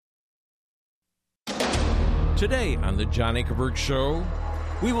Today on the John Ankerberg Show,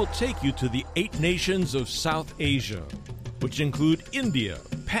 we will take you to the 8 nations of South Asia, which include India,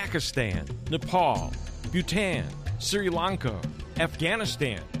 Pakistan, Nepal, Bhutan, Sri Lanka,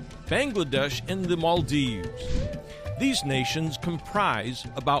 Afghanistan, Bangladesh, and the Maldives. These nations comprise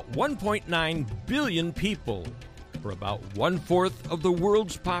about 1.9 billion people, or about 1/4 of the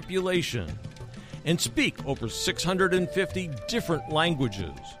world's population, and speak over 650 different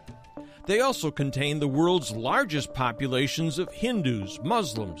languages. They also contain the world's largest populations of Hindus,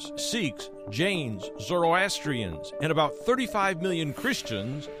 Muslims, Sikhs, Jains, Zoroastrians, and about 35 million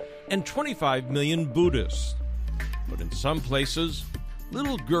Christians and 25 million Buddhists. But in some places,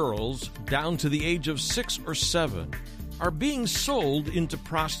 little girls down to the age of 6 or 7 are being sold into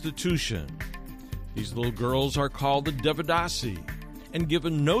prostitution. These little girls are called the Devadasi and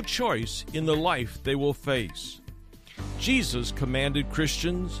given no choice in the life they will face. Jesus commanded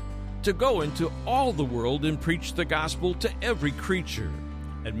Christians to go into all the world and preach the gospel to every creature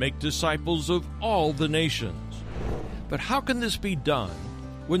and make disciples of all the nations. But how can this be done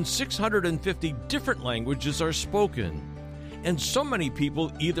when 650 different languages are spoken and so many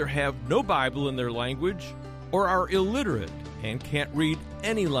people either have no Bible in their language or are illiterate and can't read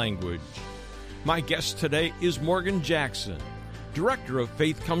any language? My guest today is Morgan Jackson, Director of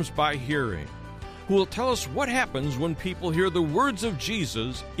Faith Comes by Hearing, who will tell us what happens when people hear the words of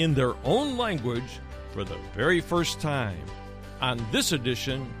Jesus in their own language for the very first time on this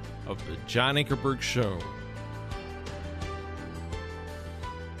edition of the John Ankerberg Show.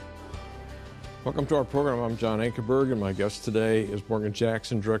 Welcome to our program. I'm John Ankerberg, and my guest today is Morgan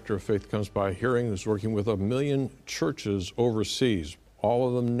Jackson, Director of Faith Comes by Hearing, who's working with 1 million churches overseas, all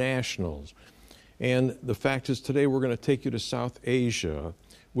of them nationals. And the fact is, today we're going to take you to South Asia,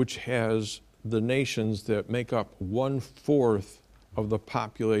 which has the nations that make up 1/4 of the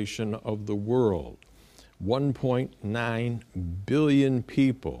population of the world. 1.9 billion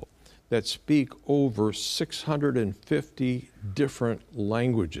people that speak over 650 different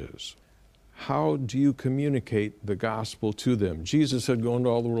languages. How do you communicate the gospel to them? Jesus said, go into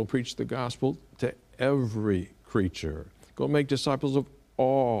all the world, preach the gospel to every creature. Go make disciples of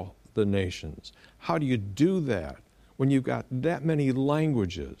all the nations. How do you do that when you've got that many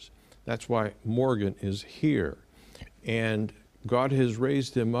languages? That's why Morgan is here. And God has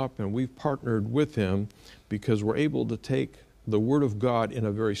raised him up, and we've partnered with him because we're able to take the Word of God in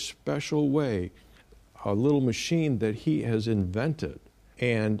a very special way, a little machine that he has invented,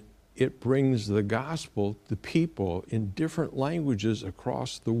 and it brings the gospel to people in different languages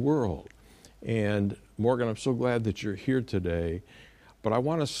across the world. And Morgan, I'm so glad that you're here today, but I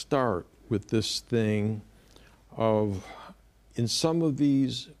want to start with this thing of, in some of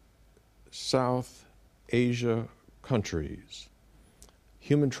these South Asia countries,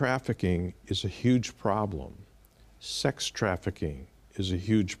 human trafficking is a huge problem. Sex trafficking is a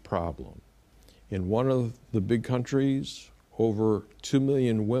huge problem. In one of the big countries, over 2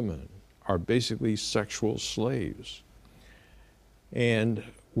 million women are basically sexual slaves. And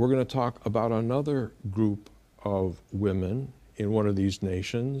we're going to talk about another group of women in one of these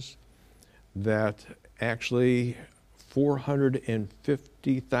nations that actually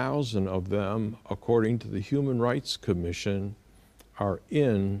 450,000 of them, according to the Human Rights Commission, are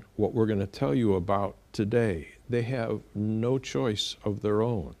in what we're going to tell you about today. They have no choice of their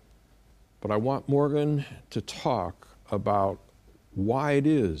own. But I want Morgan to talk about why it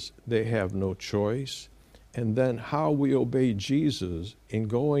is they have no choice, and then how we obey Jesus in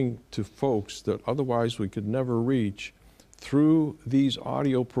going to folks that otherwise we could never reach through these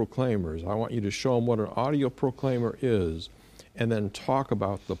audio proclaimers. I want you to show them what an audio proclaimer is, and then talk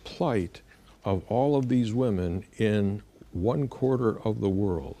about the plight of all of these women in 1/4 of the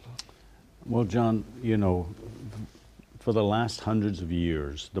world. Well, John, you know, for the last hundreds of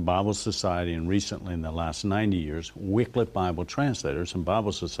years, the Bible Society, and recently in the last 90 years, Wycliffe Bible translators and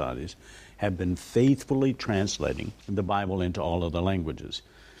Bible societies have been faithfully translating the Bible into all of the languages.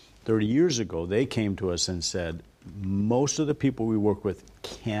 30 years ago, they came to us and said, most of the people we work with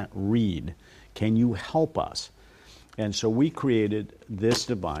can't read. Can you help us? And so we created this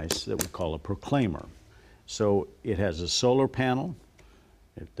device that we call a proclaimer. So it has a solar panel.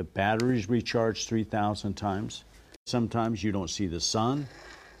 If the battery's recharged 3,000 times, sometimes you don't see the sun,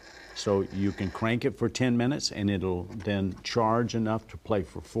 so you can crank it for 10 minutes and it'll then charge enough to play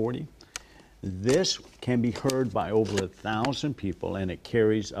for 40. This can be heard by over 1,000 people, and it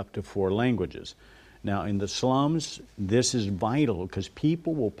carries up to 4 languages. Now, in the slums, this is vital because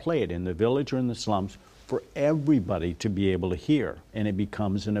people will play it in the village or in the slums for everybody to be able to hear, and it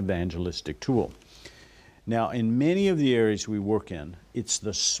becomes an evangelistic tool. Now, in many of the areas we work in, it's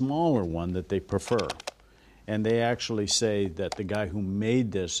the smaller one that they prefer. And they actually say that the guy who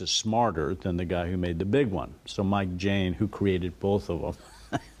made this is smarter than the guy who made the big one. So Mike Jane, who created both of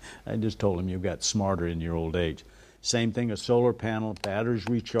them, I just told him, you got smarter in your old age. Same thing, a solar panel, batteries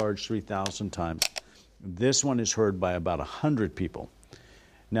recharged 3,000 times. This one is heard by about 100 people.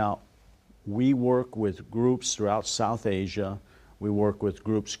 Now, we work with groups throughout South Asia. We work with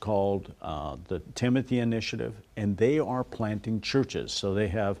groups called the Timothy Initiative, and they are planting churches. So they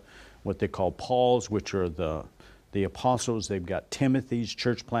have what they call Pauls, which are the apostles. They've got Timothy's,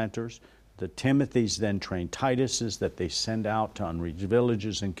 church planters. The Timothys then train Tituses that they send out to unreached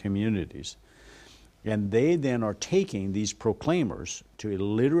villages and communities. And they then are taking these proclaimers to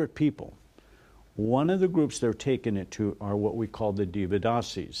illiterate people. One of the groups they're taking it to are what we call the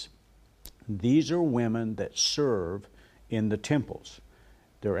Devadasis. These are women that serve in the temples.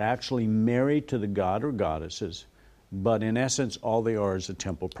 They're actually married to the god or goddesses, but in essence, all they are is a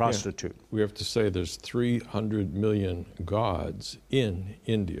temple prostitute. Yeah. We have to say there's 300 million gods in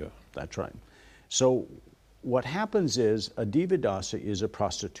India. That's right. So what happens is a Devadasi is a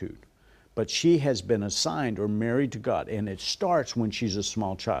prostitute, but she has been assigned or married to God, and it starts when she's a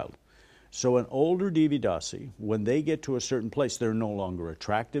small child. So an older Devadasi, when they get to a certain place, they're no longer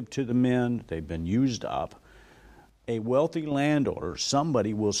attractive to the men, they've been used up. A wealthy landowner,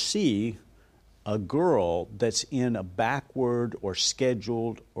 somebody will see a girl that's in a backward or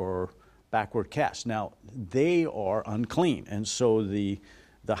scheduled or backward caste. Now, they are unclean, and so the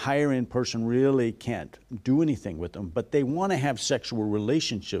higher-end person really can't do anything with them, but they want to have sexual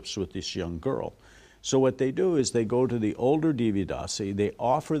relationships with this young girl. So what they do is they go to the older Devadasi, they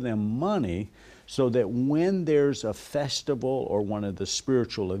offer them money so that when there's a festival or one of the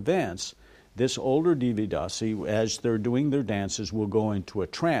spiritual events, this older Devadasi, as they're doing their dances, will go into a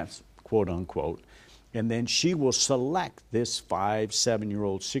trance, quote unquote, and then she will select this 5,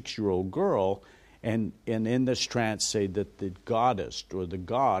 7-year-old, 6-year-old girl, and in this trance say that the goddess or the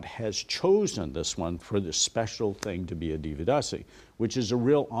god has chosen this one for this special thing to be a Devadasi, which is a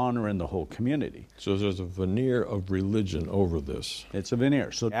real honor in the whole community. So there's a veneer of religion over this. It's a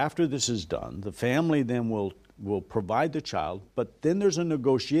veneer. So after this is done, the family then will provide the child, but then there's a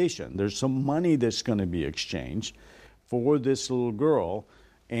negotiation. There's some money that's going to be exchanged for this little girl,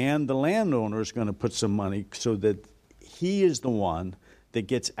 and the landowner is going to put some money so that he is the one that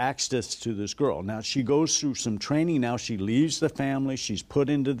gets access to this girl. Now, she goes through some training. Now she leaves the family. She's put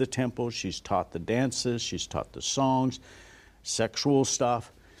into the temple. She's taught the dances. She's taught the songs, sexual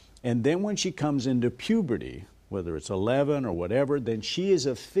stuff. And then when she comes into puberty, whether it's 11 or whatever, then she is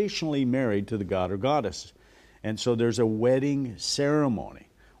officially married to the god or goddess. And so there's a wedding ceremony.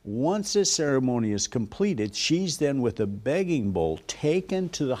 Once this ceremony is completed, she's then with a begging bowl taken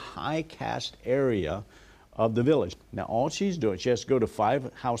to the high caste area of the village. Now all she's doing, she has to go to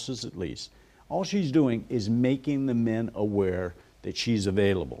 5 houses at least. All she's doing is making the men aware that she's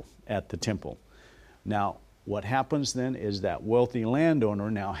available at the temple. Now what happens then is that wealthy landowner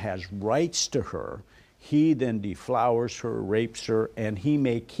now has rights to her. He then deflowers her, rapes her, and he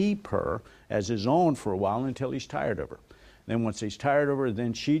may keep her as his own for a while until he's tired of her. Then once he's tired of her,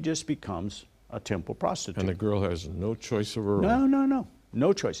 then she just becomes a temple prostitute. And the girl has no choice of her own.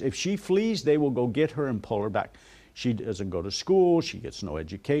 No choice. If she flees, they will go get her and pull her back. She doesn't go to school. She gets no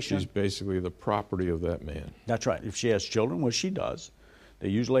education. She's basically the property of that man. That's right. If she has children, which she does, they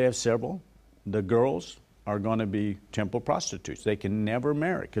usually have several. The girls are going to be temple prostitutes. They can never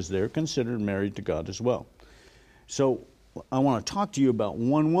marry because they're considered married to God as well. So I want to talk to you about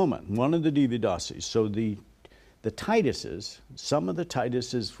one woman, one of the Devadasis. So the Tituses, some of the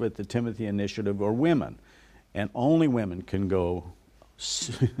Tituses with the Timothy Initiative are women, and only women can go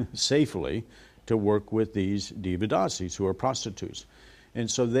safely to work with these Devadasis who are prostitutes. And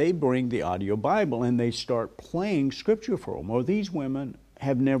so they bring the audio Bible and they start playing scripture for them. Well, these women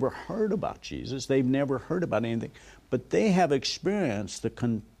have never heard about Jesus. They've never heard about anything, but they have experienced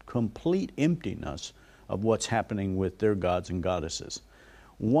the complete emptiness of what's happening with their gods and goddesses.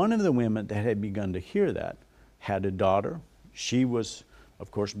 One of the women that had begun to hear that had a daughter. She was,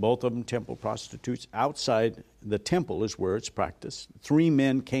 of course, both of them temple prostitutes. Outside the temple is where it's practiced. 3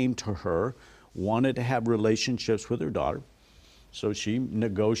 men came to her, wanted to have relationships with her daughter. So she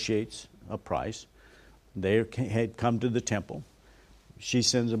negotiates a price. They had come to the temple. She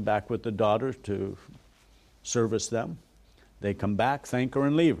sends them back with the daughter to service them. They come back, thank her,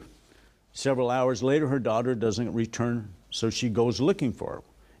 and leave. Several hours later, her daughter doesn't return, so she goes looking for her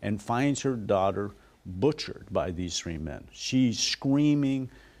and finds her daughter butchered by these 3 men. She's screaming.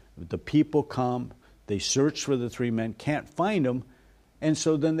 The people come. They search for the 3 men, can't find them, and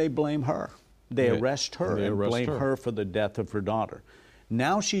so then they blame her. They arrest her and blame her for the death of her daughter.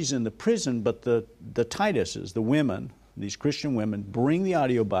 Now she's in the prison, but the Tituses, the women, these Christian women, bring the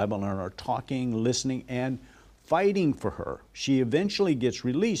audio Bible and are talking, listening, and fighting for her. She eventually gets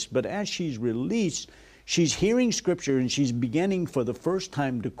released, but as she's released, she's hearing Scripture and she's beginning for the first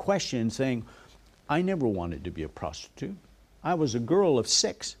time to question, saying, I never wanted to be a prostitute. I was a girl of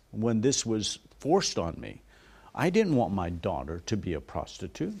 6 when this was forced on me. I didn't want my daughter to be a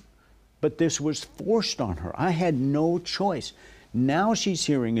prostitute, but this was forced on her. I had no choice. Now she's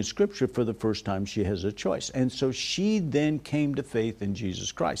hearing in Scripture for the first time she has a choice. And so she then came to faith in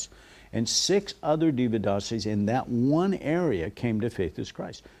Jesus Christ. And 6 other Devadasis in that one area came to faith in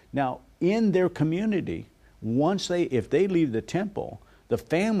Christ. Now, in their community, if they leave the temple, the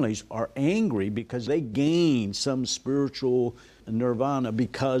families are angry because they gain some spiritual nirvana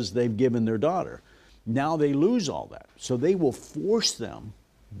because they've given their daughter. Now they lose all that. So they will force them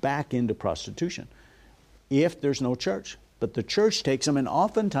back into prostitution if there's no church. But the church takes them, and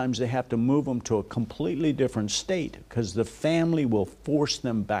oftentimes they have to move them to a completely different state because the family will force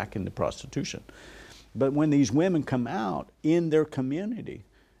them back into prostitution. But when these women come out in their community,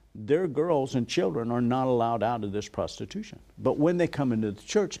 their girls and children are not allowed out of this prostitution. But when they come into the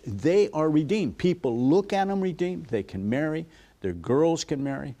church, they are redeemed. People look at them redeemed. They can marry. Their girls can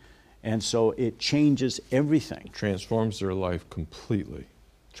marry. And so it changes everything. Transforms their life completely.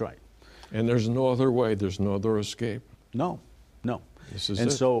 That's right. And there's no other way. There's no other escape. No. This is and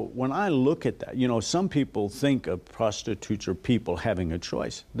it. so when I look at that, some people think of prostitutes or people having a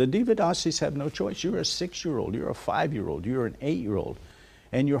choice. The Devadasis have no choice. You're a 6-year-old, you're a 5-year-old, you're an 8-year-old.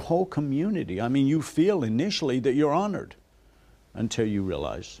 And your whole community, you feel initially that you're honored until you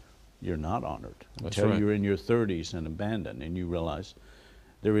realize you're not honored. That's until right. You're in your 30s and abandoned and you realize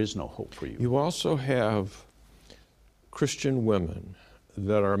there is no hope for you. You also have Christian women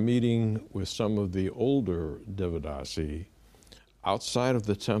that are meeting with some of the older Devadasi outside of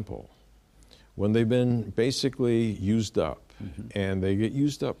the temple when they've been basically used up. Mm-hmm. And they get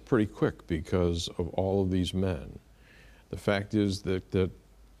used up pretty quick because of all of these men. The fact is that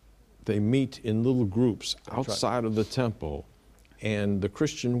they meet in little groups outside of the temple, and the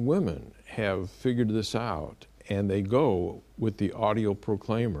Christian women have figured this out, and they go with the audio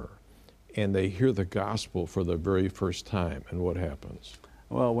proclaimer, and they hear the gospel for the very first time. And what happens?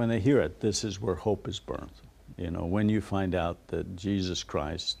 Well, when they hear it, this is where hope is birthed. When you find out that Jesus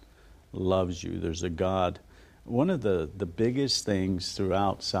Christ loves you, there's a God. One of the biggest things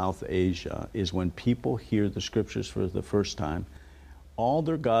throughout South Asia is when people hear the Scriptures for the first time, all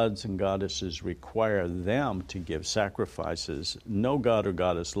their gods and goddesses require them to give sacrifices. No god or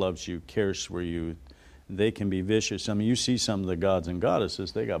goddess loves you, cares for you. They can be vicious. You see some of the gods and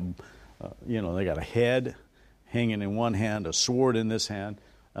goddesses, they got a head hanging in one hand, a sword in this hand,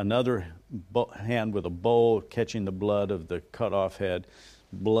 another hand with a bowl catching the blood of the cut off head,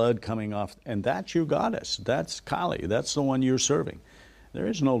 blood coming off, and that's your goddess. That's Kali. That's the one you're serving. There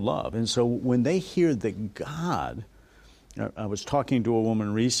is no love. And so when they hear that God, I was talking to a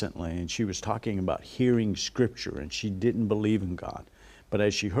woman recently, and she was talking about hearing Scripture, and she didn't believe in God. But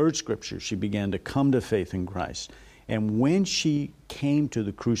as she heard Scripture, she began to come to faith in Christ. And when she came to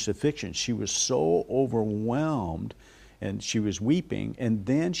the crucifixion, she was so overwhelmed, and she was weeping, and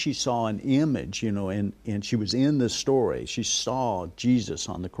then she saw an image, and she was in the story. She saw Jesus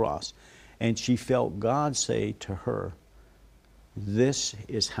on the cross, and she felt God say to her, "This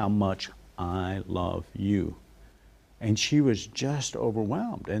is how much I love you." And she was just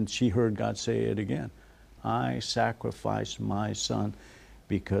overwhelmed, and she heard God say it again, "I sacrificed my son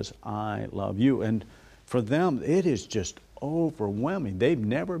because I love you." And for them, it is just overwhelming. They've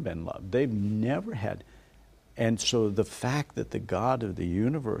never been loved. They've never had. And so the fact that the God of the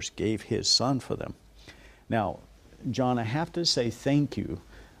universe gave His Son for them. Now, John, I have to say thank you.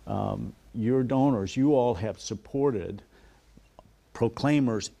 Your donors, you all have supported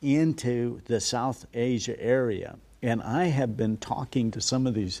proclaimers into the South Asia area. And I have been talking to some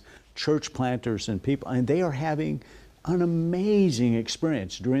of these church planters and people, and they are having an amazing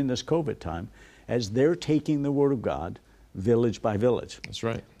experience during this COVID time as they're taking the Word of God village by village. That's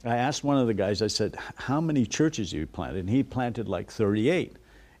right. I asked one of the guys, I said, how many churches you planted? And he planted like 38.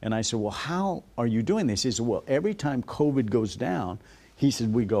 And I said, well, how are you doing this? He said, well, every time COVID goes down, he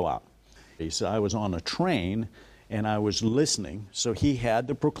said, we go out. He said, I was on a train and I was listening. So he had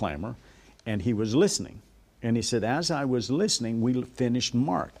the proclaimer and he was listening. And he said, as I was listening, we finished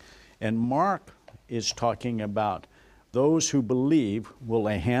Mark. And Mark is talking about those who believe will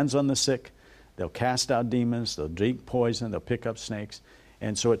lay hands on the sick, they'll cast out demons, they'll drink poison, they'll pick up snakes.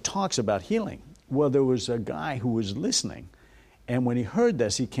 And so it talks about healing. Well, there was a guy who was listening. And when he heard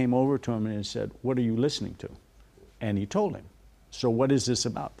this, he came over to him and he said, what are you listening to? And he told him. So what is this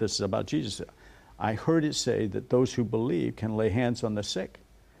about? This is about Jesus. I heard it say that those who believe can lay hands on the sick.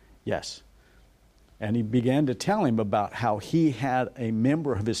 Yes. And he began to tell him about how he had a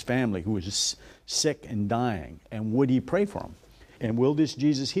member of his family who was sick and dying, and would he pray for him? And will this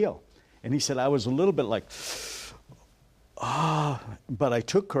Jesus heal? And he said, I was a little bit like, but I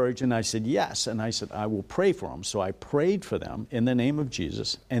took courage and I said, yes. And I said, I will pray for him. So I prayed for them in the name of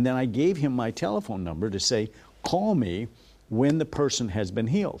Jesus. And then I gave him my telephone number to say, call me when the person has been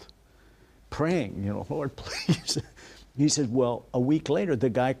healed. Praying, Lord, please. He said, well, a week later, the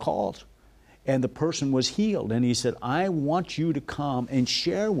guy called and the person was healed. And he said, I want you to come and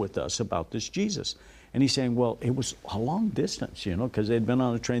share with us about this Jesus. And he's saying, well, it was a long distance, because they'd been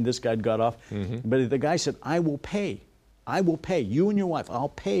on a train. This guy had got off. Mm-hmm. But the guy said, I will pay. I will pay. You and your wife, I'll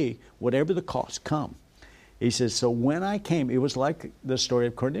pay whatever the cost. Come. He says, so when I came, it was like the story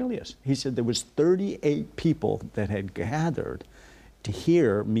of Cornelius. He said there was 38 people that had gathered to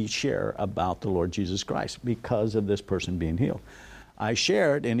hear me share about the Lord Jesus Christ because of this person being healed. I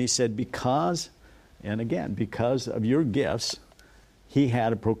shared, and he said, because of your gifts, he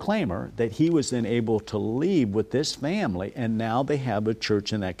had a proclaimer that he was then able to leave with this family, and now they have a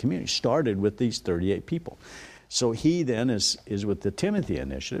church in that community. Started with these 38 people. So he then is with the Timothy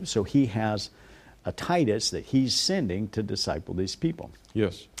Initiative, so he has a Titus that he's sending to disciple these people.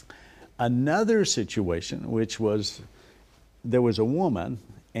 Yes. Another situation, which was, there was a woman,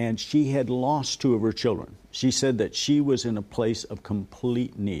 and she had lost 2 of her children. She said that she was in a place of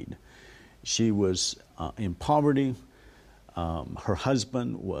complete need. She was in poverty. Her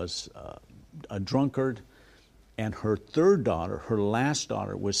husband was a drunkard, and her third daughter, her last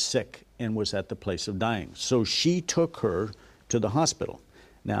daughter, was sick and was at the place of dying. So she took her to the hospital.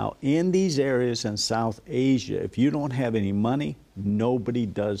 Now, in these areas in South Asia, if you don't have any money, nobody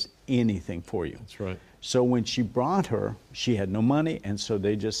does anything for you. That's right. So when she brought her, she had no money, and so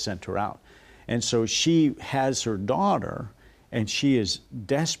they just sent her out. And so she has her daughter, and she is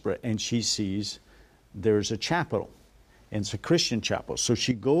desperate, and she sees there's a chapel, and it's a Christian chapel. So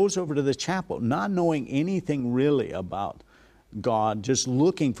she goes over to the chapel, not knowing anything really about God, just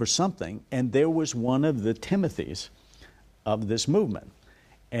looking for something, and there was one of the Timothys of this movement.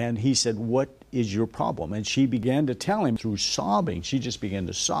 And he said, what is your problem? And she began to tell him through sobbing. She just began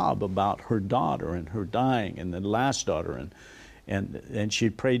to sob about her daughter and her dying and the last daughter. And she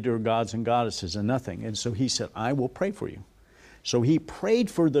had prayed to her gods and goddesses and nothing. And so he said, I will pray for you. So he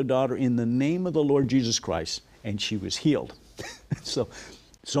prayed for the daughter in the name of the Lord Jesus Christ, and she was healed. So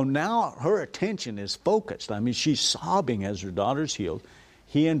now her attention is focused. I mean, she's sobbing as her daughter's healed.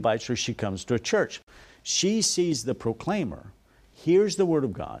 He invites her. She comes to a church. She sees the proclaimer, hears the Word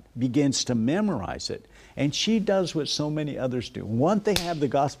of God, begins to memorize it, and she does what so many others do. Once they have the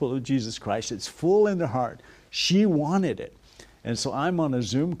gospel of Jesus Christ, it's full in their heart. She wanted it. And so I'm on a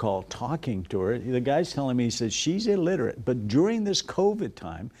Zoom call talking to her. The guy's telling me, he says, she's illiterate, but during this COVID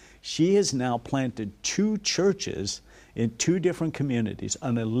time, she has now planted 2 churches in 2 different communities,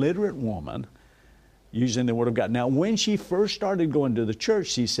 an illiterate woman using the Word of God. Now, when she first started going to the church,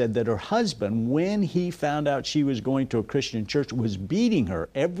 she said that her husband, when he found out she was going to a Christian church, was beating her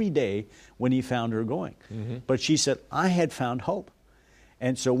every day when he found her going. Mm-hmm. But she said, I had found hope.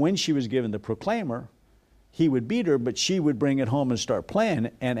 And so when she was given the proclaimer, he would beat her, but she would bring it home and start playing.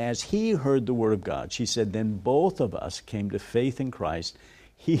 And as he heard the Word of God, she said, then both of us came to faith in Christ.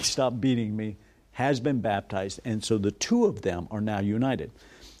 He stopped beating me, has been baptized, and so the 2 of them are now united.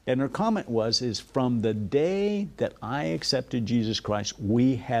 And her comment is from the day that I accepted Jesus Christ,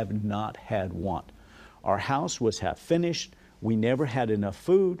 we have not had want. Our house was half finished. We never had enough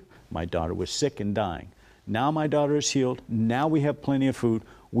food. My daughter was sick and dying. Now my daughter is healed. Now we have plenty of food.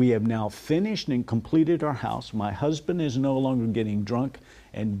 We have now finished and completed our house. My husband is no longer getting drunk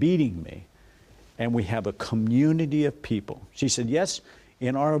and beating me. And we have a community of people. She said, yes,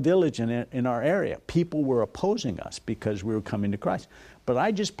 in our village and in our area, people were opposing us because we were coming to Christ. But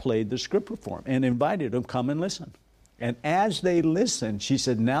I just played the scripture for them and invited them, come and listen. And as they listened, she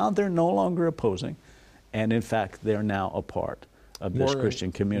said, now they're no longer opposing. And in fact, they're now a part of this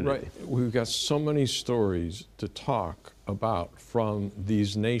Christian community. Right. We've got so many stories to talk about from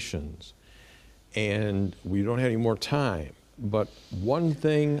these nations. And we don't have any more time. But one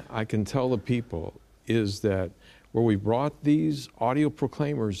thing I can tell the people is that where we brought these audio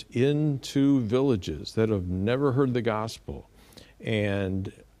proclaimers into villages that have never heard the gospel,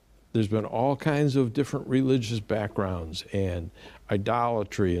 and there's been all kinds of different religious backgrounds and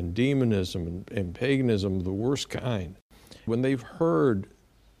idolatry and demonism and paganism of the worst kind. When they've heard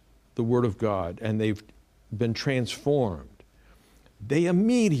the Word of God and they've been transformed, they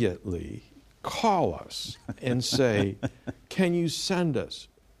immediately call us and say, can you send us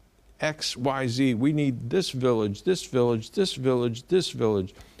X, Y, Z? We need this village, this village, this village, this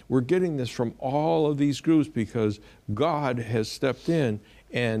village. We're getting this from all of these groups because God has stepped in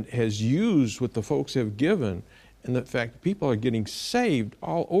and has used what the folks have given. And the fact that people are getting saved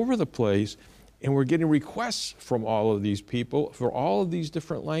all over the place, and we're getting requests from all of these people for all of these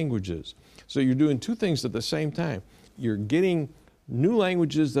different languages. So you're doing two things at the same time. You're getting new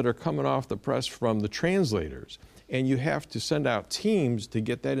languages that are coming off the press from the translators, and you have to send out teams to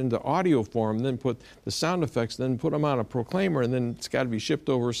get that into audio form, then put the sound effects, then put them on a proclaimer, and then it's got to be shipped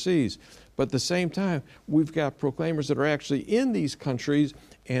overseas. But at the same time, we've got proclaimers that are actually in these countries,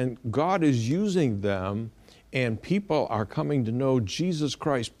 and God is using them, and people are coming to know Jesus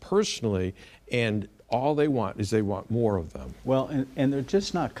Christ personally, and all they want is they want more of them. Well, and they're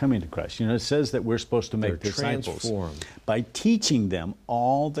just not coming to Christ. You know, it says that we're supposed to make disciples by teaching them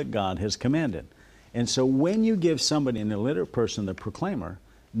all that God has commanded. And so when you give somebody, an illiterate person, the proclaimer,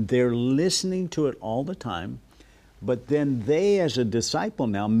 they're listening to it all the time, but then they, as a disciple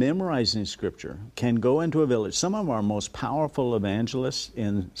now, memorizing Scripture, can go into a village. Some of our most powerful evangelists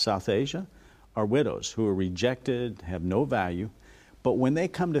in South Asia are widows who are rejected, have no value. But when they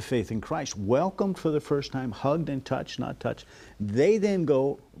come to faith in Christ, welcomed for the first time, hugged and touched, not touched, they then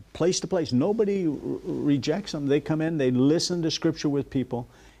go place to place. Nobody rejects them. They come in, they listen to Scripture with people,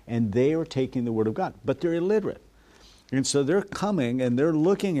 and they are taking the Word of God. But they're illiterate. And so they're coming and they're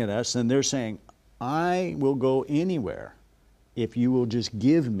looking at us and they're saying, I will go anywhere if you will just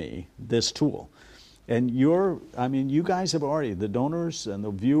give me this tool. And you guys have already, the donors and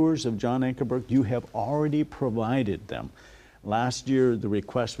the viewers of John Ankerberg, you have already provided them. Last year, the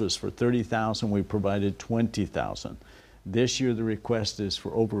request was for 30,000. We provided 20,000. This year, the request is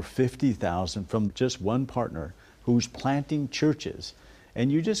for over 50,000 from just one partner who's planting churches.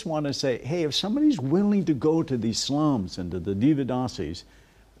 And you just want to say, hey, if somebody's willing to go to these slums and to the Dividasis,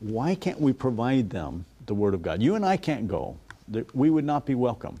 why can't we provide them the Word of God? You and I can't go. We would not be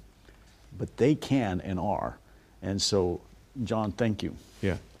welcome. But they can and are. And so, John, thank you.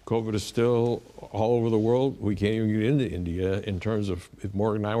 Yeah. COVID is still all over the world. We can't even get into India in terms of, if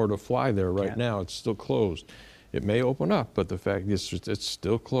Morgan and I were to fly there right now, it's still closed. It may open up, but the fact is it's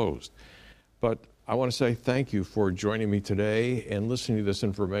still closed. But I want to say thank you for joining me today and listening to this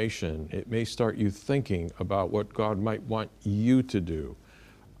information. It may start you thinking about what God might want you to do.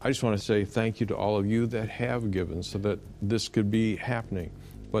 I just want to say thank you to all of you that have given so that this could be happening.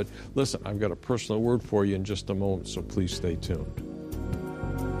 But listen, I've got a personal word for you in just a moment, so please stay tuned.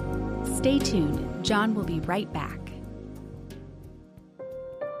 Stay tuned. John will be right back.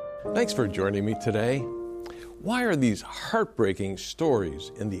 Thanks for joining me today. Why are these heartbreaking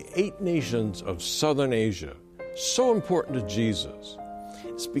stories in the 8 nations of Southern Asia so important to Jesus?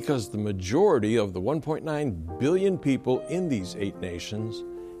 It's because the majority of the 1.9 billion people in these 8 nations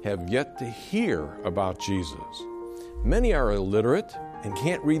have yet to hear about Jesus. Many are illiterate and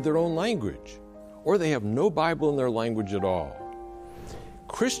can't read their own language, or they have no Bible in their language at all.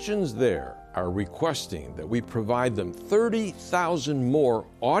 Christians there are requesting that we provide them 30,000 more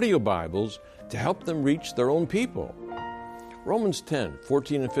audio Bibles to help them reach their own people. Romans 10,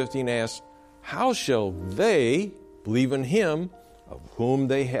 14 and 15 asks, how shall they believe in him of whom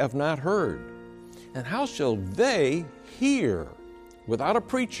they have not heard? And how shall they hear without a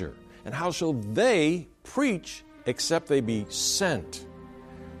preacher? And how shall they preach except they be sent?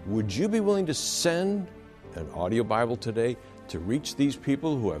 Would you be willing to send an audio Bible today to reach these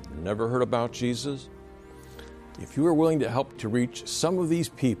people who have never heard about Jesus? If you are willing to help to reach some of these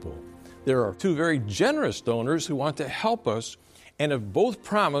people, there are 2 very generous donors who want to help us and have both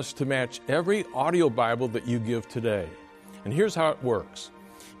promised to match every audio Bible that you give today. And here's how it works.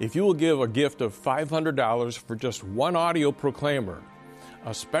 If you will give a gift of $500 for just one audio proclaimer,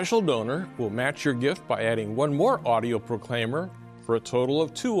 a special donor will match your gift by adding one more audio proclaimer for a total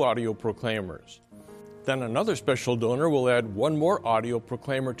of 2 audio proclaimers. Then another special donor will add one more audio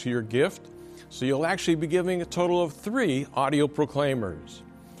proclaimer to your gift, so you'll actually be giving a total of 3 audio proclaimers.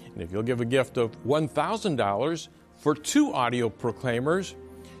 And if you'll give a gift of $1,000 for 2 audio proclaimers,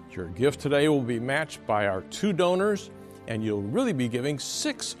 your gift today will be matched by our 2 donors, and you'll really be giving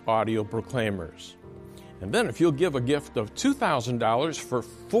 6 audio proclaimers. And then if you'll give a gift of $2,000 for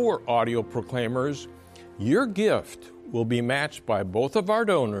 4 audio proclaimers, your gift will be matched by both of our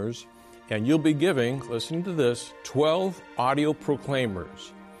donors, and you'll be giving, listen to this, 12 audio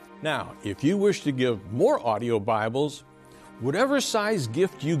proclaimers. Now, if you wish to give more audio Bibles, whatever size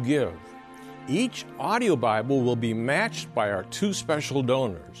gift you give, each audio Bible will be matched by our 2 special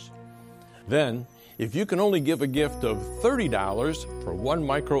donors. Then, If you can only give a gift of $30 for one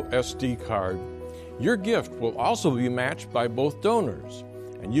micro SD card, your gift will also be matched by both donors,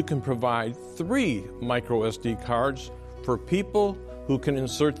 and you can provide 3 micro SD cards for people who can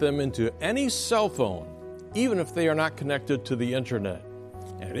insert them into any cell phone, even if they are not connected to the internet.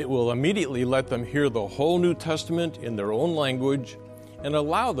 And it will immediately let them hear the whole New Testament in their own language and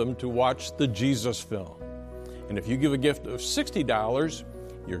allow them to watch the Jesus film. And if you give a gift of $60,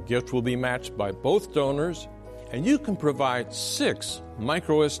 your gift will be matched by both donors, and you can provide 6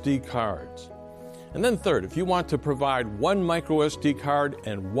 micro SD cards. And then third, if you want to provide 1 micro SD card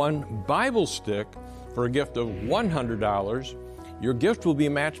and 1 Bible stick for a gift of $100, your gift will be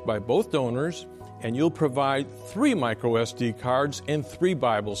matched by both donors, and you'll provide 3 micro SD cards and 3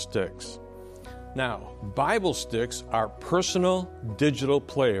 Bible sticks. Now, Bible sticks are personal digital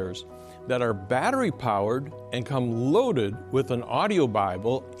players that are battery powered and come loaded with an audio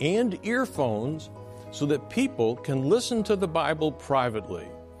Bible and earphones so that people can listen to the Bible privately.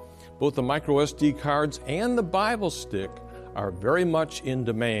 Both the micro SD cards and the Bible stick are very much in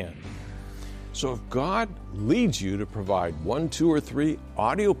demand. So if God leads you to provide 1, 2, or 3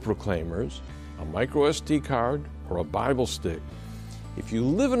 audio proclaimers, a micro SD card, or a Bible stick, if you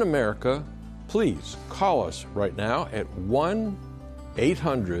live in America, please call us right now at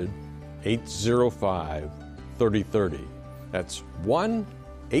 1-800-805-3030. That's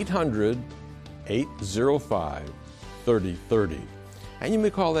 1-800-805-3030. And you may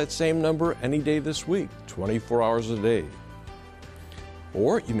call that same number any day this week, 24 hours a day.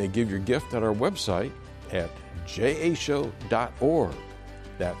 Or you may give your gift at our website at jashow.org.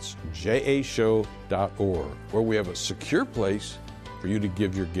 That's jashow.org, where we have a secure place for you to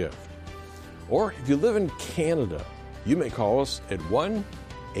give your gift. Or if you live in Canada, you may call us at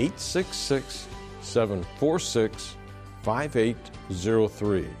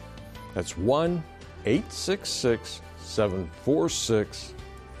 1-866-746-5803. That's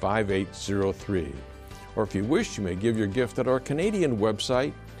 1-866-746-5803. Or if you wish, you may give your gift at our Canadian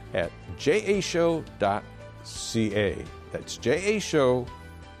website at jashow.ca. That's jashow.ca.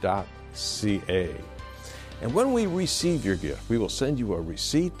 And when we receive your gift, we will send you a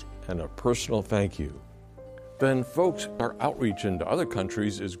receipt and a personal thank you. Then, folks, our outreach into other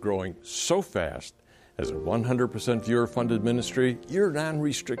countries is growing so fast. As a 100% viewer-funded ministry, your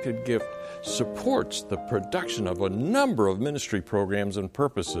non-restricted gift supports the production of a number of ministry programs and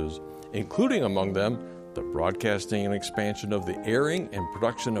purposes, including among them the broadcasting and expansion of the airing and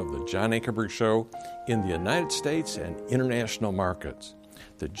production of the John Ankerberg Show in the United States and international markets.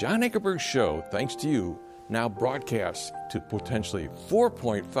 The John Ankerberg Show, thanks to you, now broadcasts to potentially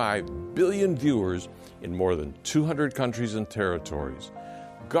 4.5 billion viewers in more than 200 countries and territories.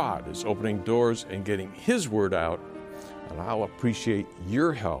 God is opening doors and getting His word out, and I'll appreciate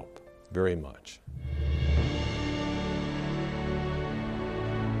your help very much.